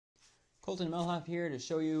Colton Melhoff here to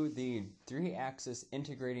show you the 3-axis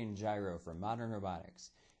integrating gyro for modern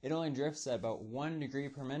robotics. It only drifts at about 1 degree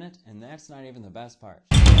per minute, and that's not even the best part.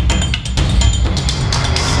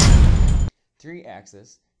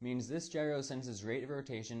 3-axis means this gyro senses rate of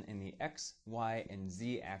rotation in the X, Y, and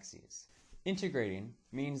Z axes. Integrating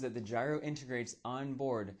means that the gyro integrates on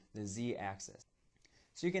board the Z axis.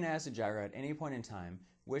 So you can ask the gyro at any point in time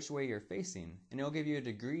which way you're facing, and it'll give you a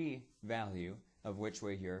degree value of which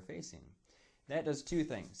way you're facing. That does two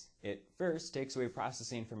things. It first takes away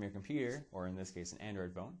processing from your computer, or in this case an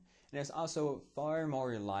Android phone, and it's also far more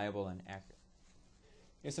reliable and accurate.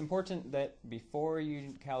 It's important that before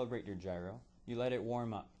you calibrate your gyro, you let it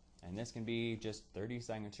warm up, and this can be just 30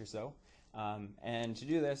 seconds or so. And to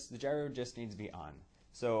do this, the gyro just needs to be on.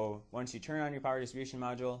 So once you turn on your power distribution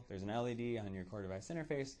module, there's an LED on your core device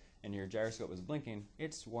interface, and your gyroscope is blinking,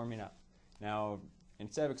 it's warming up. Now,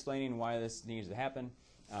 instead of explaining why this needs to happen,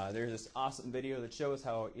 there's this awesome video that shows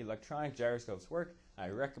how electronic gyroscopes work. I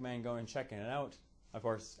recommend going and checking it out, of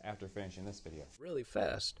course, after finishing this video. Really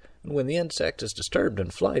fast, and when the insect is disturbed in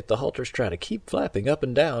flight, the halters try to keep flapping up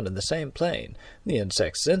and down in the same plane. The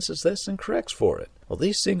insect senses this and corrects for it. Well,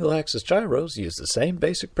 these single-axis gyros use the same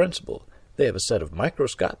basic principle. They have a set of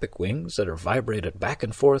microscopic wings that are vibrated back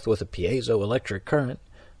and forth with a piezoelectric current.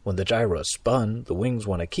 When the gyro is spun, the wings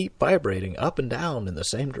want to keep vibrating up and down in the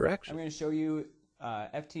same direction. I'm going to show you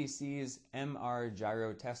FTC's MR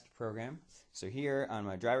gyro test program. So here on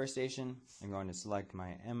my driver station, I'm going to select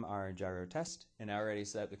my MR gyro test, and I already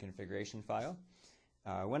set up the configuration file.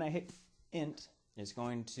 When I hit int, it's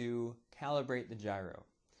going to calibrate the gyro.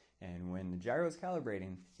 And when the gyro is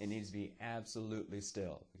calibrating, it needs to be absolutely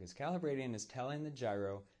still, because calibrating is telling the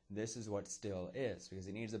gyro this is what still is, because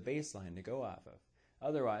it needs a baseline to go off of.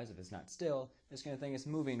 Otherwise, if it's not still, it's going to think it's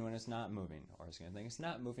moving when it's not moving, or it's going to think it's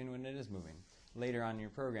not moving when it is moving later on in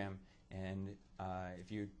your program, and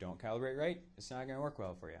if you don't calibrate right, it's not going to work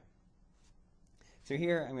well for you. So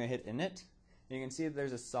here I'm going to hit init, and you can see that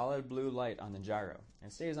there's a solid blue light on the gyro.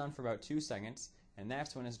 It stays on for about 2 seconds, and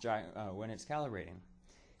that's when it's calibrating.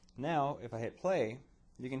 Now, if I hit play,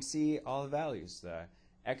 you can see all the values, the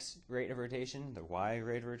X rate of rotation, the Y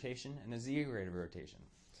rate of rotation, and the Z rate of rotation.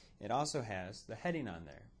 It also has the heading on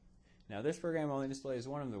there. Now, this program only displays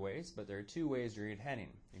one of the ways, but there are 2 ways to read heading.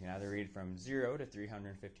 You can either read from 0 to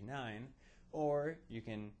 359, or you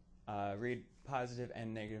can read positive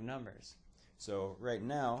and negative numbers. So right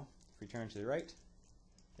now, if we turn to the right,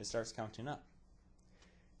 it starts counting up.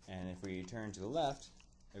 And if we turn to the left,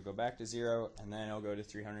 it'll go back to 0, and then it'll go to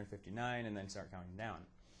 359, and then start counting down.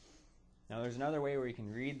 Now there's another way where you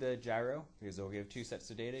can read the gyro, because it'll give 2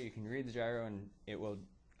 sets of data. You can read the gyro, and it will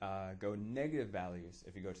go negative values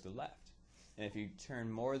if you go to the left. And if you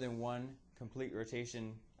turn more than one complete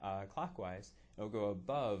rotation clockwise, it'll go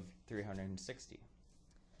above 360.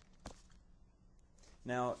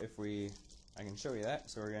 Now I can show you that,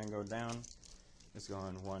 so we're going to go down. It's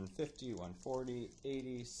going 150, 140,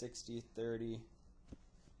 80, 60, 30,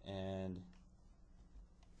 and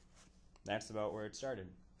that's about where it started.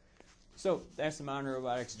 So that's the modern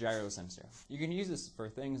robotics gyro sensor. You can use this for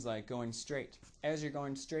things like going straight. As you're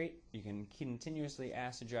going straight, you can continuously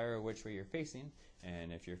ask the gyro which way you're facing,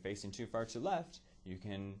 and if you're facing too far to the left, you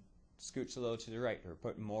can scooch a little to the right or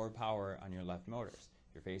put more power on your left motors.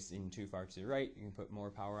 If you're facing too far to the right, you can put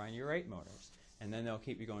more power on your right motors, and then they'll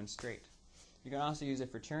keep you going straight. You can also use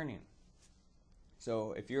it for turning.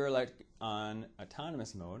 So if you're like on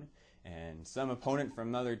autonomous mode, and some opponent from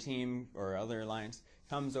another team or other alliance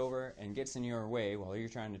comes over and gets in your way while you're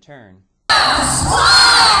trying to turn,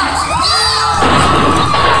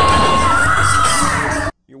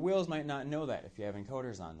 your wheels might not know that if you have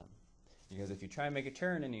encoders on them. Because if you try and make a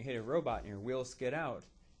turn and you hit a robot and your wheels skid out,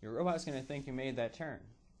 your robot's going to think you made that turn.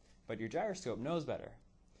 But your gyroscope knows better.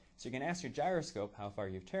 So you can ask your gyroscope how far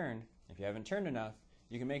you've turned. If you haven't turned enough,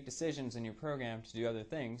 you can make decisions in your program to do other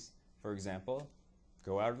things. For example,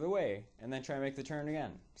 go out of the way and then try and make the turn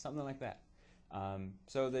again. Something like that.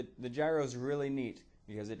 So the gyro is really neat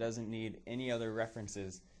because it doesn't need any other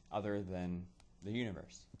references other than the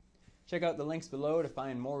universe. Check out the links below to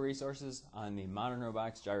find more resources on the modern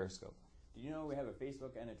robotics gyroscope. Did you know we have a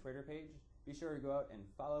Facebook and a Twitter page? Be sure to go out and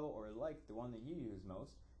follow or like the one that you use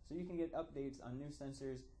most so you can get updates on new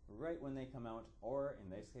sensors right when they come out, or in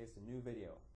this case, a new video.